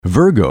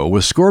Virgo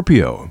with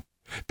Scorpio.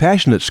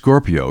 Passionate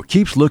Scorpio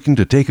keeps looking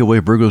to take away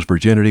Virgo's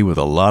virginity with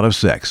a lot of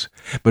sex.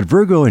 But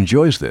Virgo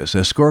enjoys this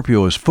as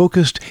Scorpio is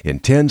focused,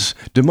 intense,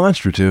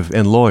 demonstrative,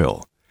 and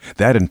loyal.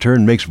 That in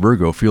turn makes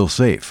Virgo feel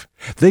safe.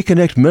 They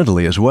connect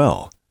mentally as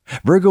well.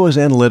 Virgo is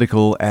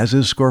analytical, as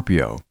is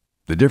Scorpio.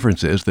 The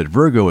difference is that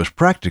Virgo is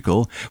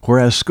practical,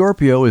 whereas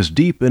Scorpio is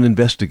deep and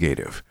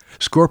investigative.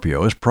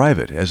 Scorpio is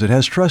private, as it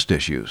has trust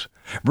issues.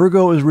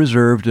 Virgo is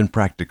reserved and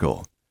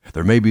practical.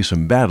 There may be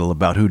some battle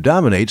about who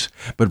dominates,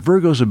 but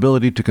Virgo's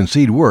ability to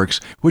concede works,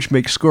 which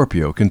makes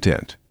Scorpio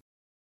content.